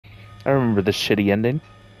I remember the shitty ending.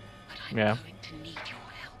 Yeah.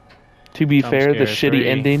 To be fair, the scare. shitty 3,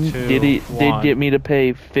 ending 2, did 1. get me to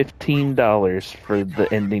pay $15 for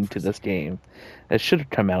the ending to this game. It should have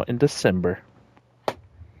come out in December.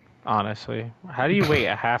 Honestly, how do you wait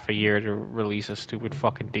a half a year to release a stupid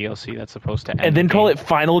fucking DLC that's supposed to end And then the call game? it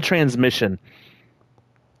Final Transmission.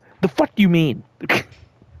 The fuck do you mean?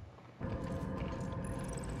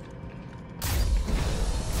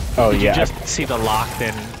 Oh Did yeah. you just see the locked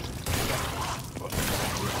in?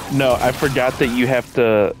 No, I forgot that you have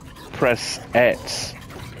to press X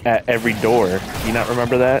at every door. You not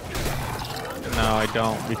remember that? No, I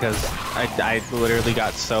don't, because I literally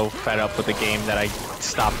got so fed up with the game that I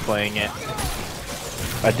stopped playing it.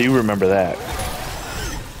 I do remember that.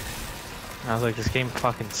 I was like, this game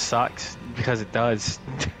fucking sucks, because it does.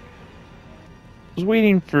 I was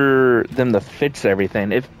waiting for them to fix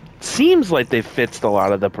everything. It seems like they fixed a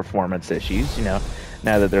lot of the performance issues, you know,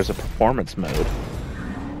 now that there's a performance mode.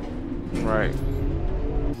 Right.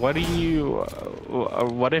 What do you...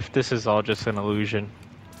 what if this is all just an illusion?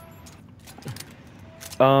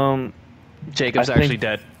 Jacob's actually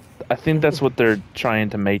dead. I think that's what they're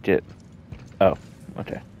trying to make it. Oh,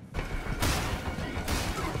 okay.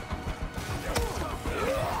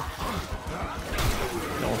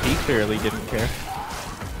 No, he clearly didn't care.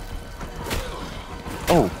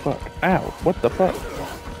 Oh, fuck. Ow. What the fuck?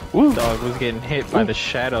 Woo. Dog was getting hit by the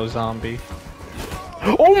shadow zombie.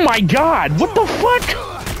 Oh my god! What the fuck?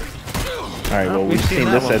 Alright, well, we've seen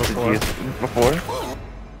this execution before.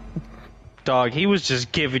 Dog, he was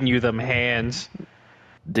just giving you them hands.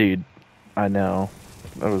 Dude, I know.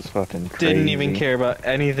 That was fucking crazy. Didn't even care about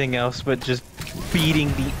anything else but just beating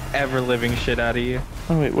the ever-living shit out of you.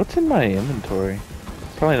 Oh wait, what's in my inventory?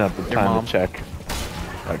 Probably not the time to check.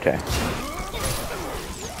 Okay.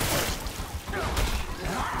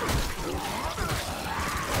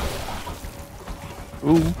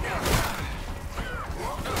 Ooh.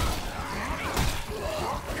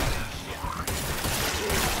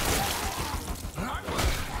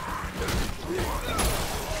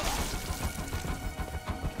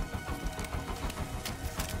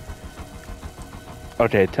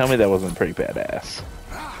 Okay, tell me that wasn't pretty badass.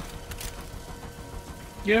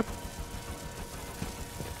 Yep.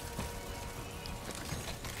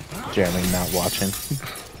 Jeremy not watching.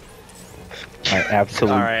 My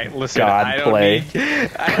absolute Alright, listen, god I don't play.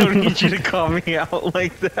 I don't need you to call me out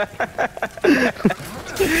like that.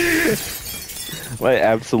 My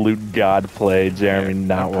absolute god play, Jeremy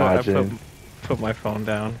not watching. I put my phone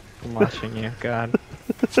down. I'm watching you, God.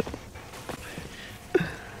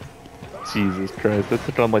 Jesus Christ, I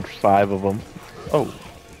took on like 5 of them. Oh.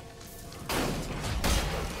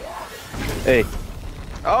 Hey.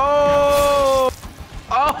 Oh!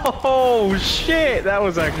 Oh, shit! That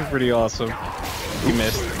was actually pretty awesome. You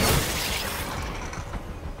missed.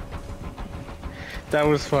 That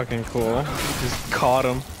was fucking cool. Just caught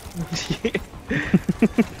him.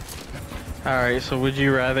 Alright, so would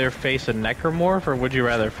you rather face a necromorph or would you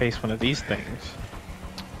rather face one of these things?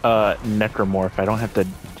 Necromorph. I don't have to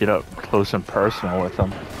get up close and personal with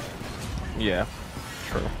them. Yeah,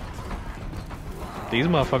 true. These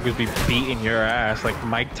motherfuckers be beating your ass like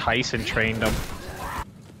Mike Tyson trained them.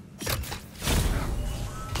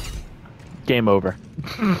 Game over.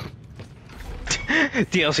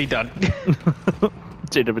 DLC done.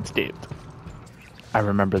 Jacob escaped. I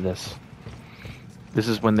remember this. This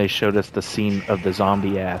is when they showed us the scene of the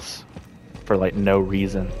zombie ass for like no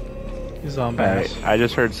reason. Zombie ass. I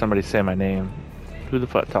just heard somebody say my name. Who the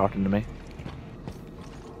fuck talking to me?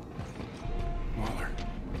 Waller,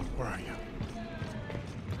 where are you?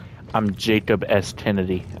 I'm Jacob S.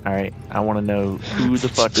 Kennedy. Alright, I want to know who the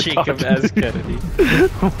fuck is talking Jacob S. to me. Kennedy.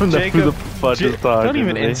 Who the fuck is talking Don't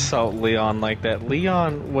even to me? insult Leon like that.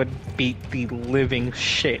 Leon would beat the living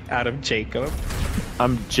shit out of Jacob.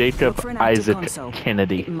 I'm Jacob Isaac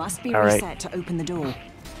Kennedy. It must be Alright. reset to open the door.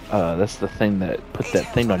 That's the thing that put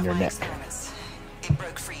that thing on your neck. It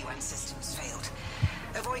broke free when systems failed.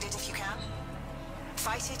 Avoid it if you can.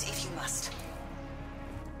 Fight it if you must.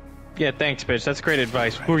 Yeah, thanks, bitch. That's great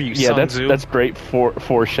advice. Who are you, Yeah, Sun Tzu? that's great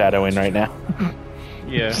foreshadowing right now.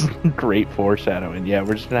 Yeah. Great foreshadowing. Yeah,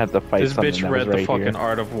 we're just gonna have to fight This something bitch that read was the right fucking here.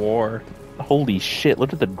 Art of War. Holy shit!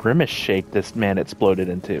 Look at the grimace shake this man exploded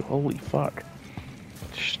into. Holy fuck!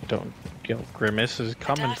 Shh, don't. Grimace is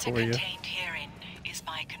coming for you. Herein is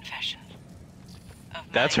my confession.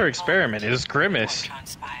 That's her experiment. Is Grimace.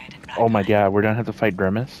 Oh my god, we're gonna have to fight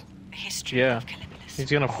Grimace. Yeah. He's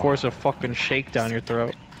gonna force a fucking shake down your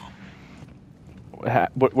throat.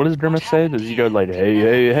 What does Grimace say? Does he go like, hey,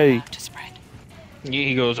 hey, hey?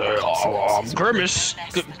 He goes, oh, Grimace.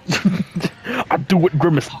 I do what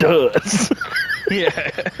Grimace does. Yeah.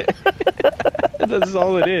 That's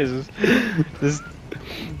all it is. This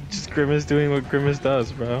just Grimace doing what Grimace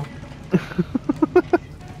does, bro.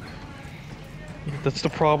 That's the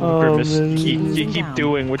problem, Grimace. You keep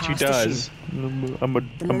doing what you does. I'm a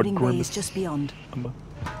The loading bay is Grimace. just beyond. I'm a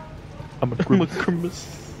I'm a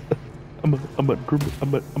Grimace. I'm a Grimace.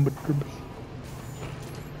 I'm a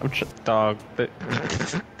Grimace. dog.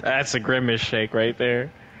 That's a Grimace shake right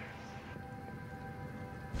there.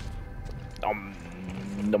 Nom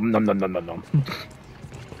nom nom nom nom nom.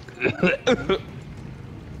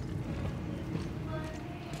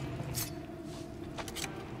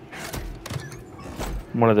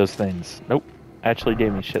 One of those things. Nope. Actually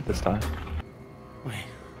gave me shit this time. Wait.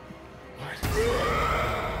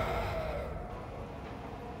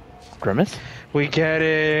 Grimace? We get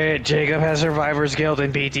it. Jacob has survivor's guilt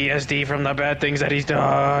and PTSD from the bad things that he's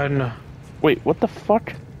done. Wait, what the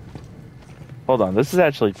fuck? Hold on, this is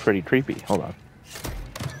actually pretty creepy. Hold on.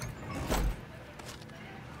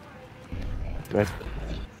 Do I...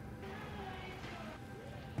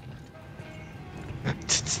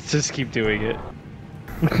 Just keep doing it.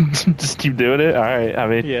 Just keep doing it? Alright, I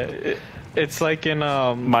mean... Yeah, it's like in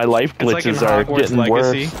my life it's like in glitches are Hogwarts getting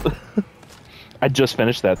Legacy. worse. I just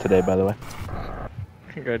finished that today, by the way.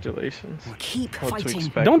 Congratulations. Keep What to fighting.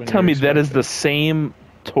 expect Don't when tell you're me that is expecting. the same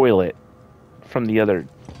toilet from the other...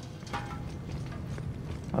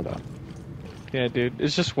 Hold on. Yeah, dude.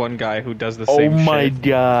 It's just one guy who does the Oh same my shit.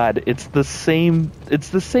 god, it's the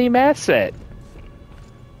same asset.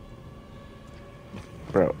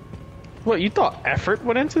 Bro, What, you thought effort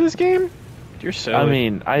went into this game? You're silly. I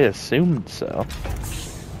mean, I assumed so.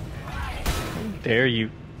 Dare you.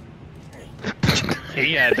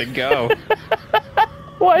 He had to go.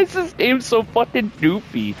 Why is this game so fucking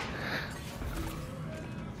goofy?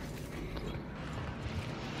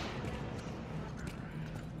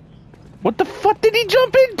 What the fuck did he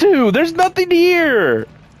jump into? There's nothing here.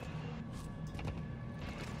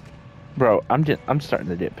 Bro, I'm starting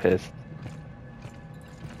to get pissed.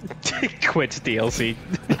 Quits DLC.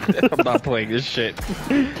 I'm not playing this shit.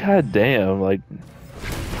 God damn, like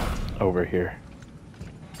over here.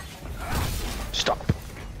 Stop.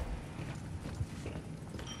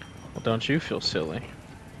 Well, don't you feel silly?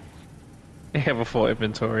 You have a full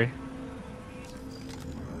inventory.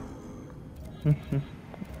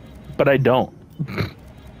 But I don't.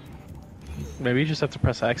 Maybe you just have to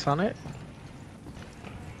press X on it?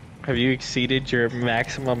 Have you exceeded your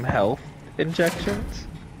maximum health injections?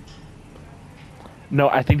 No,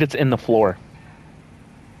 I think it's in the floor.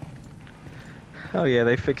 Oh yeah,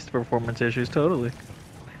 they fixed performance issues totally.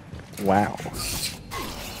 Wow.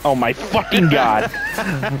 Oh my fucking god.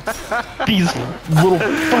 These little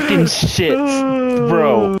fucking shits,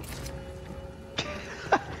 bro.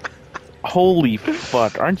 Holy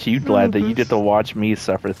fuck. Aren't you glad that you get to watch me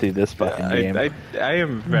suffer through this fucking game? I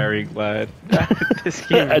am very glad. This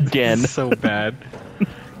game Again. is so bad.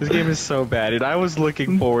 This game is so bad, and I was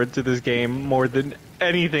looking forward to this game more than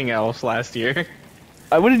anything else last year.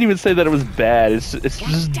 I wouldn't even say that it was bad. It's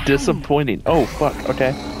just down. disappointing. Oh fuck,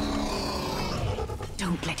 okay.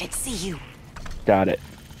 Don't let it see you. Got it.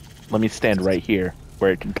 Let me stand right here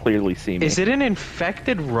where it can clearly see me. Is it an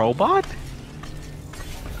infected robot?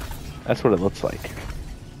 That's what it looks like.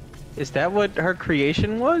 Is that what her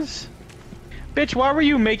creation was? Bitch, why were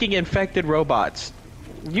you making infected robots?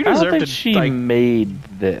 You I don't deserve think to she like. made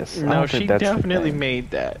this. I No, don't think she that's the definitely thing.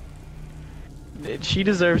 made that. She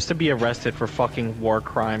deserves to be arrested for fucking war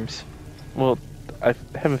crimes, Well, I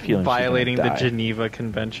have a feeling violating she's the gonna die. Geneva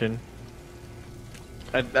Convention.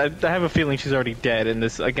 I have a feeling she's already dead, and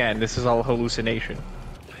this is all hallucination.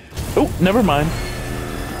 Oh, never mind.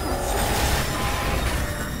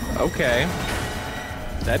 Okay,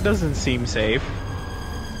 that doesn't seem safe.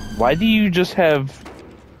 Why do you just have,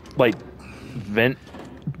 like, vent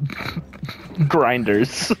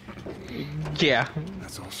grinders? Yeah,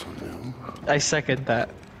 That's also new. I second that.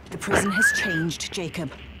 The prison has changed,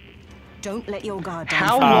 Jacob. Don't let your guard down.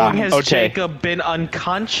 How for long long. has okay. Jacob been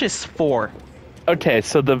unconscious for? Okay,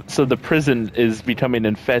 so the prison is becoming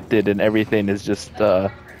infected and everything is just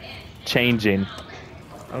changing.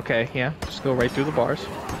 Okay, yeah, just go right through the bars.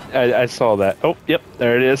 I saw that. Oh, yep,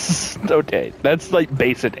 there it is. Okay, that's like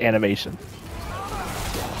basic animation.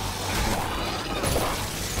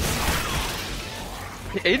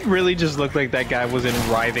 It really just looked like that guy was in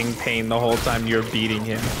writhing pain the whole time you're beating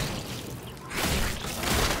him.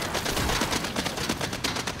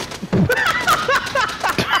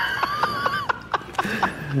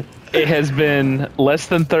 It has been less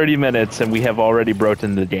than 30 minutes and we have already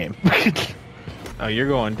broken the game. Oh, you're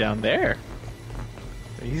going down there.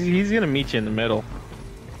 He's gonna meet you in the middle.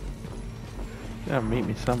 Yeah, meet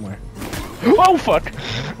me somewhere. Oh fuck!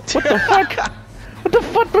 What the fuck? What the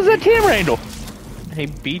fuck was that camera angle? He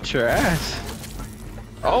beat your ass.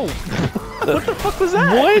 Oh! What the fuck was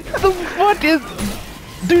that? What the fuck is...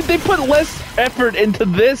 Dude, they put less effort into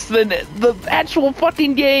this than the actual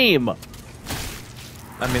fucking game! I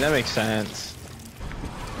mean, that makes sense.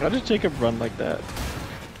 How did Jacob run like that?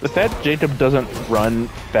 The fact Jacob doesn't run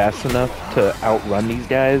fast enough to outrun these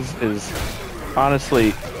guys is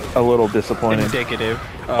honestly a little disappointing. Indicative.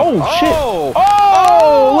 Oh, shit! Oh!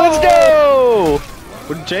 Oh! Let's go!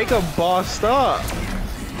 But Jacob bossed up.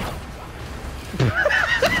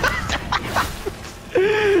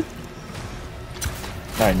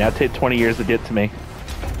 Alright, now take 20 years to get to me.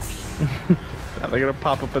 Now they're gonna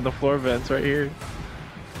pop up in the floor vents right here.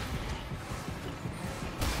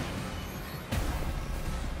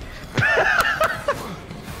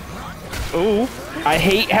 Ooh. I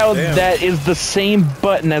hate how Damn. that is the same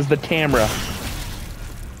button as the camera.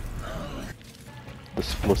 The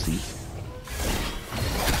splissies.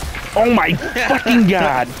 Oh my fucking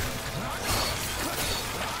god!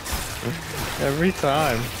 Every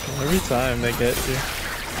time they get you.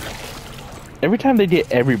 Every time they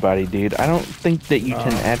get everybody, dude, I don't think that you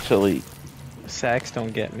can actually... Sacks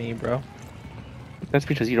don't get me, bro. That's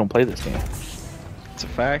because you don't play this game. It's a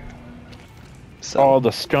fact. Oh,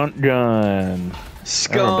 the stunt gun.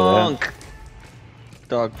 Skunk!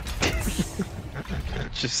 Dog.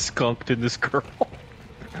 Just skunked in this girl.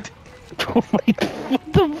 Oh my,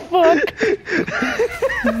 what the fuck?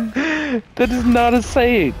 That is not a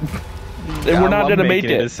saying. And we're not gonna make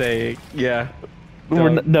it. A saying. Yeah.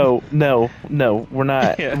 We're no, we're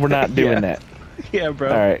not. Yeah. We're not doing Yeah. that. Yeah, bro.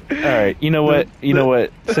 All right. You know what? You know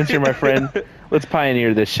what? Since you're my friend, let's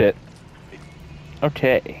pioneer this shit.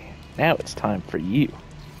 Okay, now it's time for you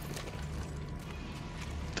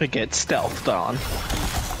To get stealthed on.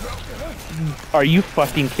 Are you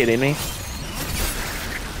fucking kidding me?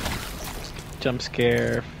 Jump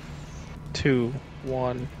scare. 2,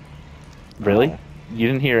 1. Really? Oh. You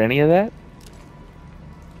didn't hear any of that?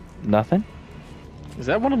 Nothing? Is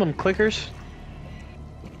that one of them clickers?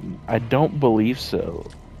 I don't believe so.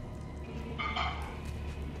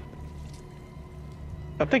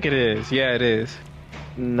 I think it is. Yeah, it is.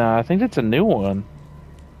 Nah, I think it's a new one.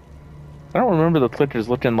 I don't remember the clickers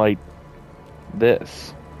looking like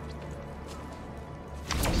this.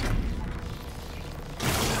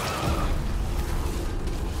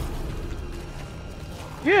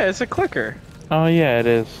 Yeah, it's a clicker. Oh yeah, it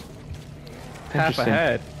is. Half a Interesting.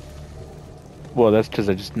 head. Well, that's because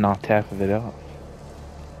I just knocked half of it off.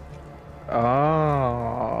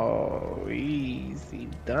 Oh, easy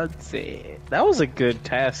does it. That was a good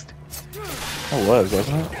test. It was,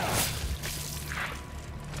 wasn't it?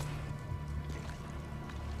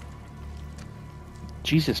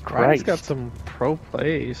 Jesus Ryan's Christ. got some pro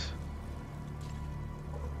plays.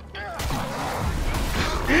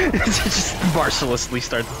 It just mercilessly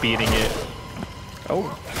starts beating it.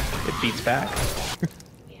 Oh, it beats back.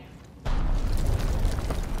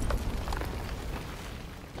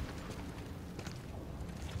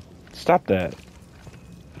 Stop that.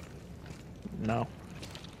 No.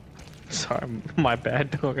 Sorry, my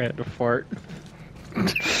bad, dog. I had to fart.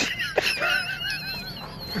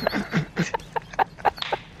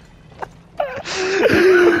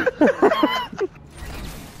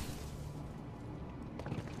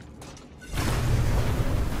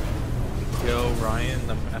 Yo, Ryan,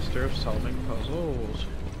 the master of solving puzzles.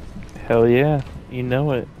 Hell yeah. You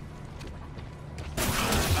know it.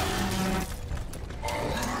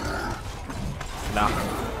 Nah.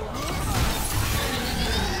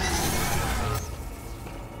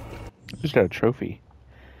 Just got a trophy.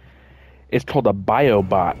 It's called a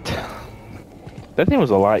Biobot. That thing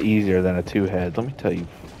was a lot easier than a two-head. Let me tell you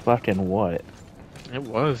fucking what. It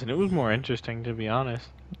was, and it was more interesting, to be honest.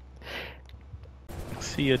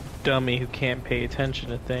 See a dummy who can't pay attention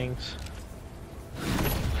to things.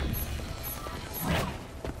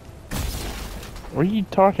 What are you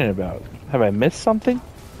talking about? Have I missed something?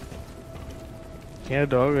 Yeah,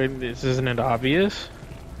 dog, this isn't it obvious?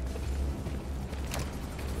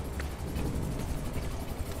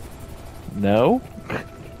 No?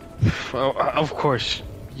 Well, of course,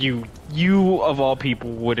 you of all people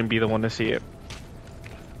wouldn't be the one to see it.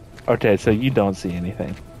 Okay, so you don't see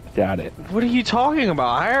anything. Got it. What are you talking about?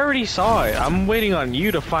 I already saw it. I'm waiting on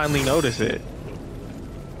you to finally notice it.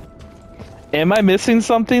 Am I missing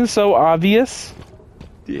something so obvious?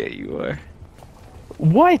 Yeah, you are.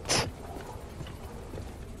 What?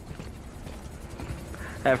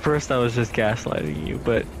 At first I was just gaslighting you,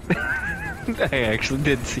 but I actually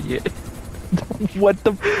did see it. What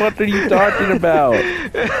the fuck are you talking about?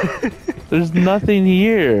 There's nothing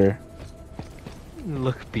here.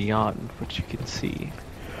 Look beyond what you can see.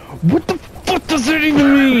 What the fuck does that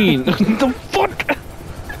even mean? The fuck?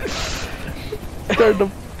 Starting to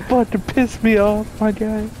fucking piss me off, my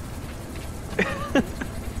guy.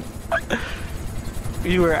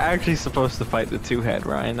 You were actually supposed to fight the two-head,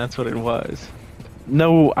 Ryan. That's what it was.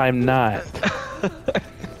 No, I'm not.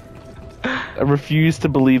 I refuse to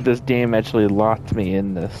believe this game actually locked me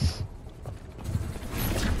in this.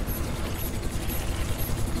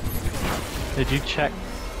 Did you check?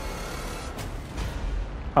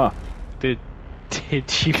 Huh. Did you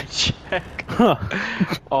check Huh.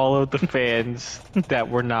 all of the fans that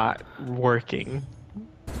were not working?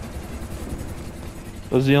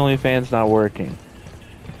 Those are the only fans not working.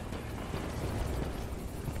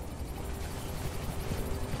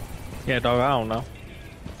 Yeah, dog, I don't know.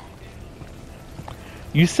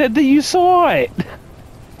 You said that you saw it!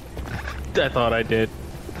 I thought I did.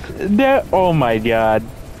 That, oh my god.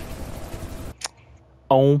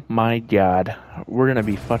 Oh my god. We're gonna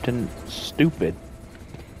be fucking stupid.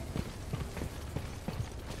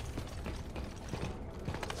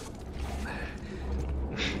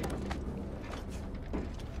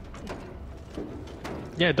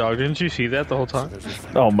 Yeah, dog, didn't you see that the whole time?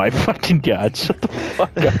 Oh my fucking god, shut the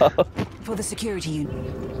fuck up. For the security unit.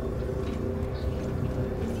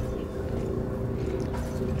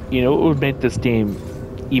 You know what would make this game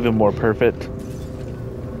even more perfect?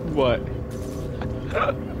 What?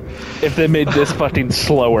 If they made this fucking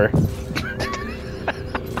slower.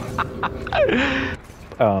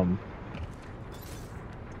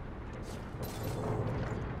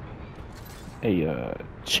 Hey,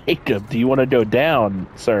 Jacob, do you want to go down,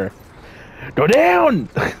 sir? Go down!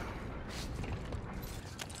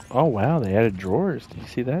 Oh, wow, they added drawers. Did you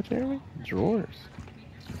see that, Jeremy? Drawers.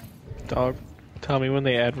 Dog, tell me when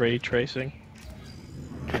they add ray tracing.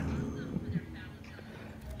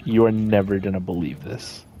 You are never gonna believe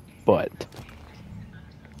this, but...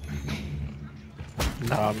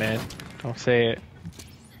 Nah, man. Don't say it.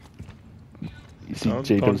 You see Don't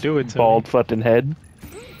Jacob's do it to bald me. fucking head?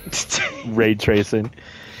 Ray tracing.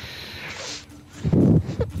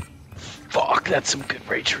 Fuck, that's some good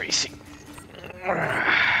ray tracing.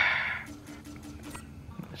 I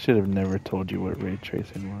should have never told you what ray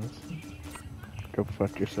tracing was. Go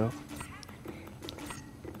fuck yourself.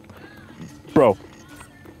 Bro.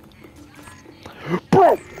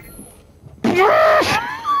 Bro!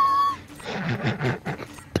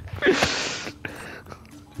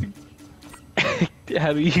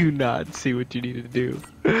 How do you not see what you need to do?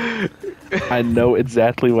 I know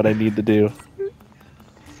exactly what I need to do.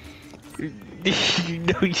 You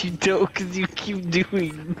know you don't, because you keep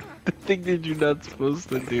doing the thing that you're not supposed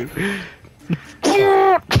to do.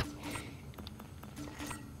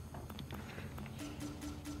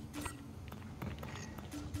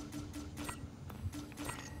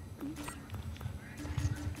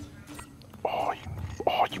 Oh,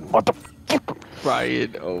 you motherfucker!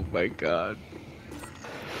 Ryan, oh my god.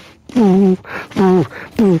 What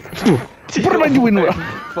am I doing Oh wrong?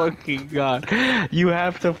 my fucking god. You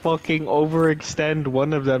have to fucking overextend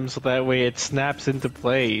one of them so that way it snaps into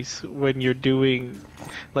place when you're doing,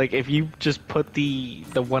 like, if you just put the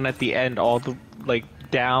one at the end all the, like,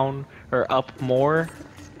 down or up more.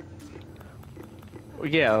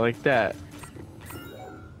 Yeah, like that.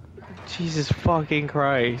 Jesus fucking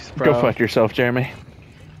Christ, bro. Go fuck yourself, Jeremy.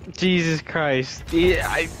 Jesus Christ.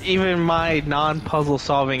 Even my non-puzzle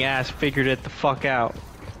solving ass figured it the fuck out.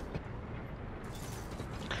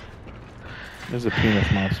 There's a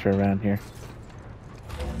penis monster around here.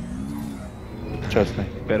 Trust me.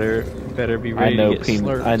 Better be ready to get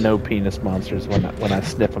slurped. I know penis monsters when I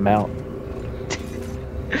sniff them out.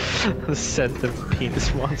 The scent of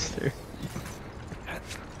penis monster.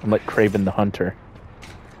 I'm like Craven the Hunter,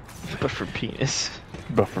 But for penis.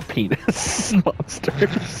 but for penis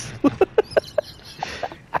monsters.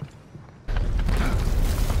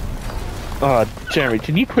 Oh, Jeremy,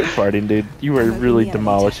 can you quit farting, dude? You are really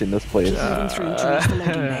demolishing this place. Moving through towards the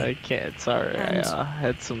loading bay. I can't, sorry. And- I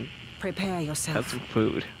had some Prepare yourself.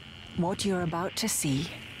 food. What you're about to see.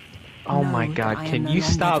 Oh know my that god, I am can no you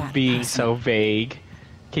longer stop that being person. so vague?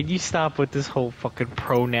 Can you stop with this whole fucking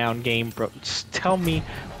pronoun game, bro? Just tell me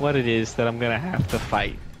what it is that I'm gonna have to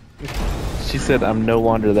fight. She said I'm no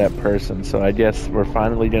longer that person, so I guess we're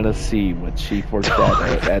finally gonna see what she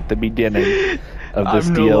foreshadowed at the beginning of this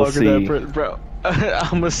I'm no DLC. longer that person, bro. I'm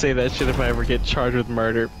gonna say that shit if I ever get charged with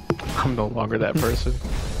murder. I'm no longer that person.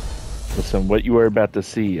 Listen, what you are about to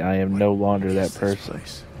see, I am no longer that person.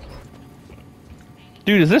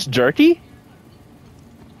 Dude, is this jerky?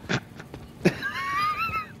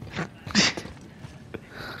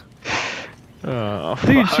 Oh,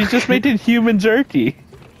 Dude, fuck. she's just making human jerky.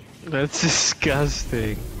 That's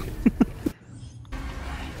disgusting.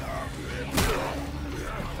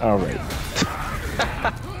 All right.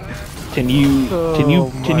 Can you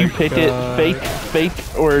pick it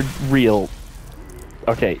fake or real?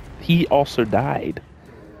 Okay, he also died.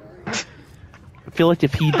 I feel like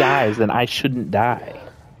if he dies, then I shouldn't die.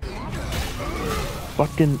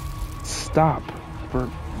 Fucking stop.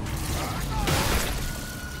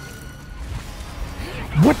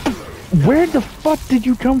 What the? Where the fuck did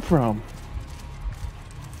you come from?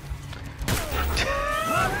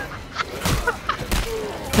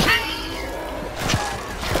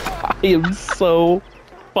 I am so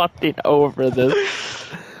fucking over this.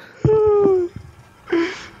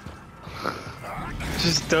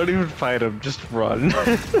 Just don't even fight him, just run.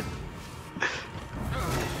 I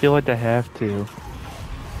feel like I have to.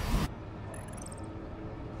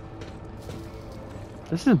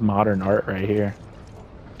 This is modern art right here.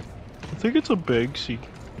 I think it's a Banksy.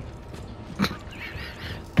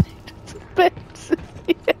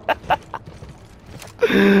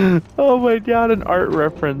 Oh my god, an art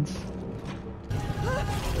reference.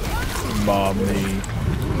 Mommy.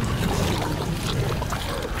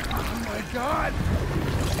 Oh my god!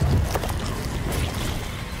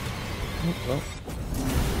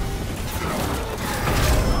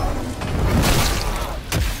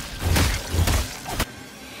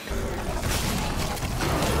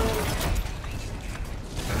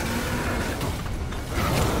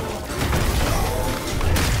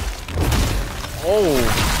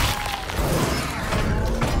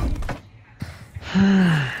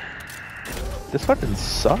 This fucking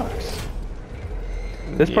sucks.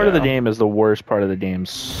 This part of the game is the worst part of the game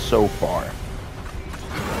so far.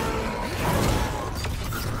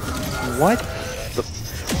 What?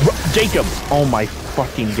 Jacob! Oh my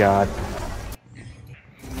fucking god.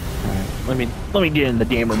 Alright, let me get in the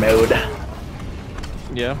gamer mode.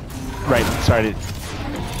 Yeah. Right, started.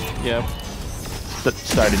 Yeah.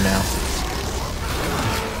 Started now.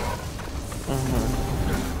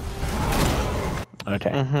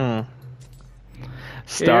 Okay.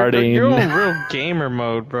 Starting. You're in real gamer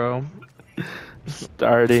mode, bro.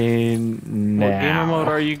 Starting now. What gamer mode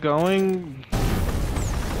are you going?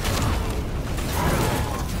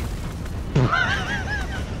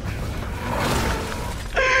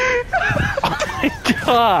 Oh my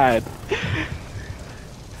god.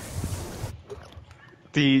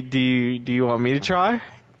 Do you want me to try?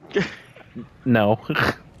 No.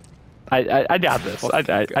 I got this. I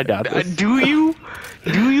got this. Do you?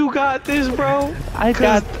 Do you got this, bro? I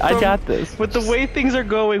got this. With the way things are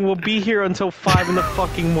going, we'll be here until 5 in the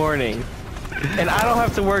fucking morning. And I don't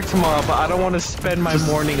have to work tomorrow, but I don't want to spend my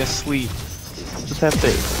morning asleep. Just have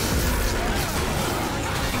faith.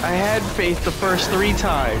 I had faith the first 3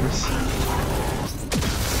 times.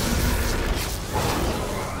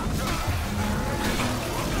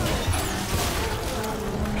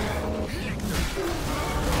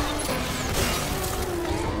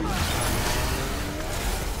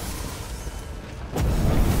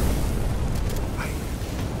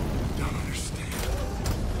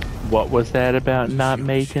 What was that about not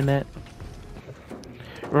making it?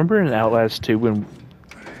 Remember in Outlast 2 when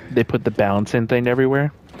they put the balancing thing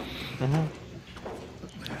everywhere?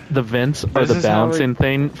 The vents are the balancing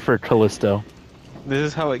thing for Callisto. This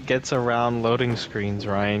is how it gets around loading screens,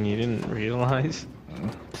 Ryan. You didn't realize?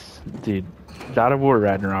 Dude, God of War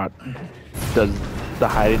Ragnarok does the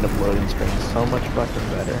hiding of loading screens so much fucking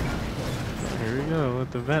better. Here we go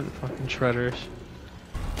with the vent fucking shredders.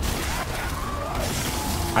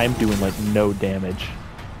 I'm doing like no damage.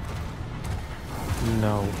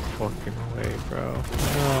 No fucking way, bro.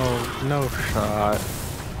 No shot.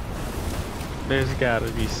 There's gotta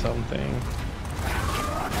be something.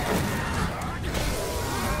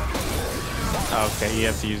 Okay, you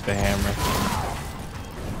have to use the hammer.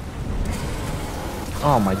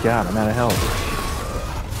 Oh my god, I'm out of health.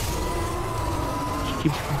 She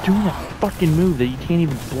keeps doing that fucking move that you can't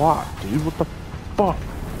even block, dude. What the fuck?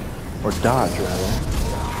 Or dodge, rather.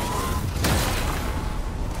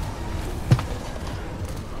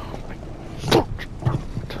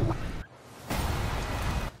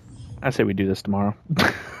 I say we do this tomorrow.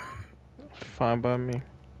 Fine by me.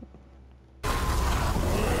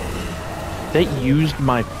 That used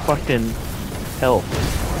my fucking health.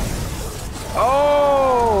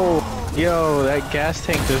 Oh! Yo, that gas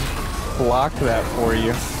tank just blocked that for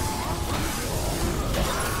you.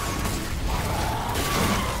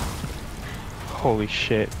 Holy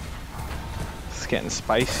shit. It's getting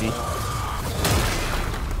spicy.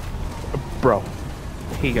 Bro.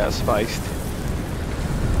 He got spiced.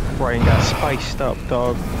 Ryan got spiced up,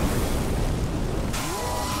 dog.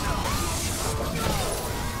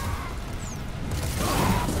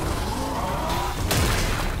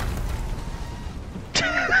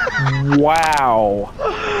 Wow.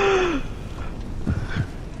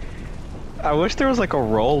 I wish there was like a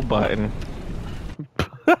roll button.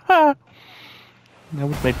 That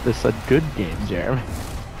would make this a good game, Jeremy.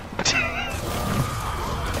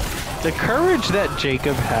 The courage that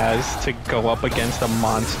Jacob has to go up against a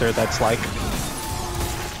monster that's like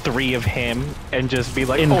 3 of him and just be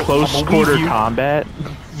like, In close quarter combat?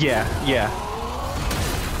 Yeah, yeah.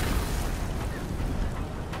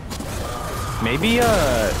 Maybe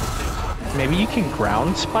you can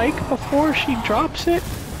ground spike before she drops it?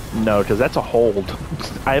 No, because that's a hold.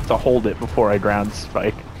 I have to hold it before I ground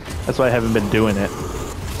spike. That's why I haven't been doing it.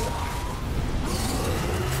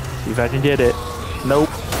 See if I can get it. Nope,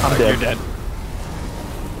 I'm dead. You're dead.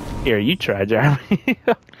 Here, you try, Jeremy.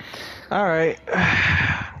 Alright.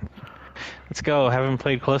 Let's go. Haven't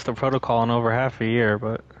played Callisto Protocol in over half a year,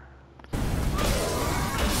 but...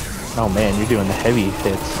 Oh man, you're doing the heavy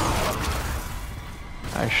hits.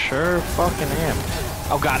 I sure fucking am.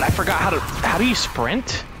 Oh god, I forgot how do you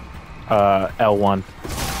sprint? L1.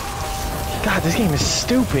 God, this game is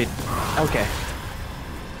stupid. Okay.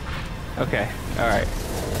 Okay. Alright.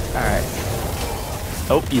 Alright.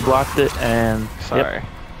 Oh, you blocked it, and... Sorry.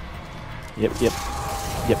 Yep. Yep.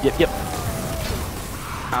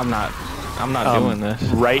 I'm not doing this.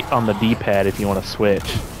 Right on the D-pad if you want to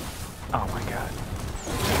switch. Oh my god.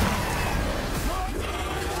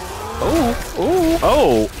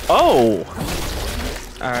 Oh!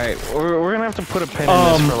 Alright, we're gonna have to put a pin in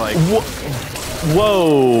this for like...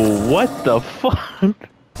 Whoa! What the fuck?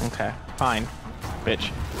 Okay, fine.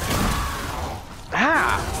 Bitch.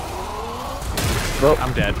 Ah! Oh,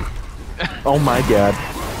 I'm dead. oh my god.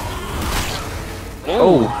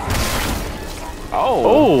 Oh!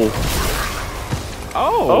 Oh!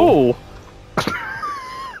 Oh!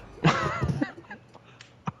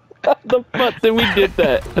 How the fuck did we did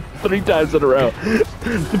that 3 times in a row?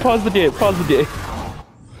 Pause the game,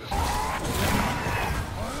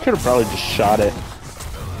 Could have probably just shot it.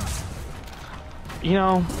 You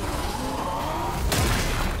know...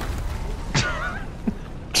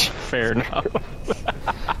 Fair enough.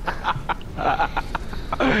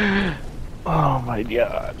 Oh my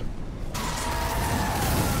god.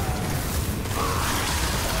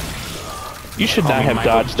 You should not have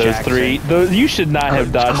dodged those 3. You should not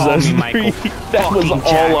have dodged those 3. That was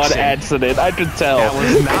all on accident. I could tell.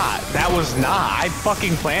 That was not. I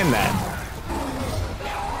fucking planned that.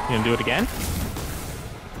 You gonna do it again?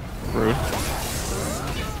 Rude.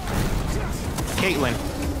 Caitlin.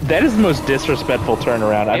 That is the most disrespectful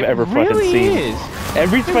turnaround I've ever fucking seen. Is.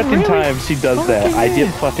 Every fucking time she does that, I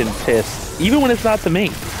get fucking pissed. Even when it's not to me.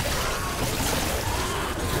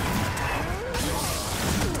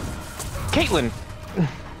 Caitlin!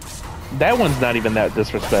 That one's not even that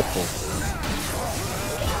disrespectful.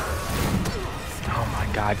 Oh my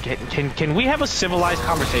god, can we have a civilized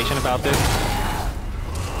conversation about this?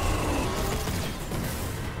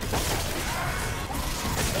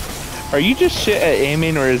 Are you just shit at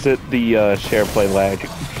aiming, or is it the share play lag?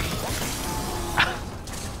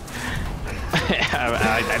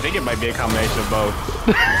 I think it might be a combination of both.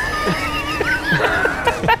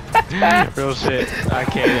 Real shit. I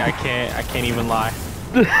can't even lie.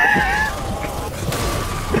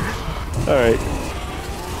 Alright.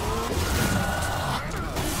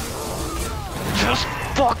 Just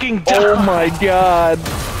fucking die. Oh my god.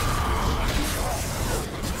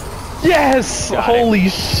 Yes! Got Holy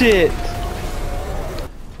shit.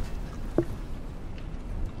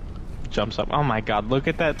 Jumps up. Oh my god, look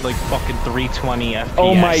at that like fucking 320 FPS.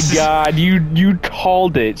 Oh my god, you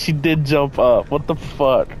called it. She did jump up. What the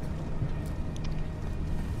fuck?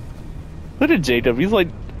 Look at Jacob. He's like,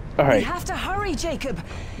 alright. We have to hurry, Jacob.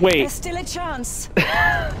 Wait. There's still a chance.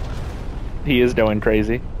 He is going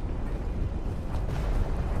crazy.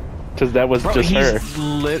 Because that was just her.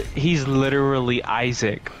 He's literally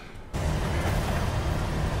Isaac.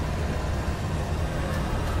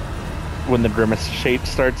 When the grimace shape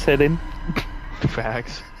starts hitting.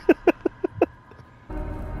 Facts.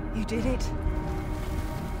 You did it.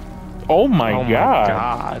 Oh my god. My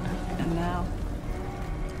god. And now...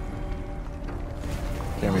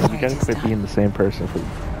 Damn it, you gotta quit being the same person for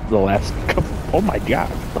the last couple... Oh my god.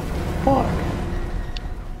 What the fuck?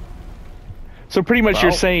 So pretty much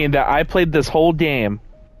you're saying that I played this whole game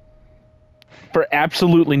for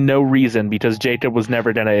absolutely no reason because Jacob was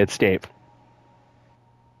never gonna escape.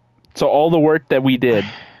 So all the work that we did,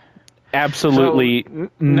 absolutely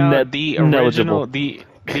the original negligible.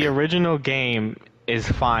 the original game is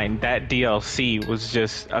fine. That DLC was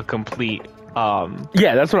just a complete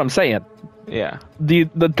Yeah, that's what I'm saying. yeah. The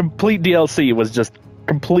complete DLC was just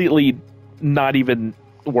completely not even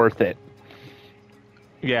worth it.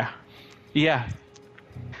 Yeah. Yeah.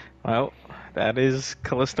 Well, that is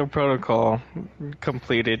Callisto Protocol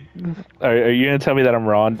completed. Are you gonna tell me that I'm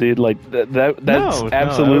wrong, dude? Like that's No,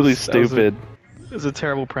 absolutely that was stupid. It was a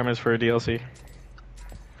terrible premise for a DLC.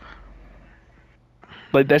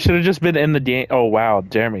 Like that should have just been in the game. Oh wow,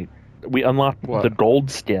 Jeremy, we unlocked What? the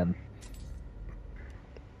gold skin.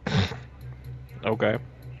 Okay.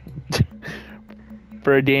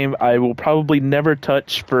 For a game I will probably never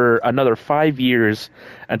touch for another 5 years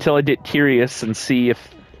until I get curious and see if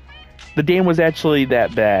the game was actually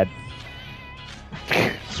that bad.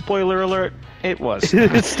 Spoiler alert, it was.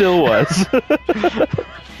 It still was.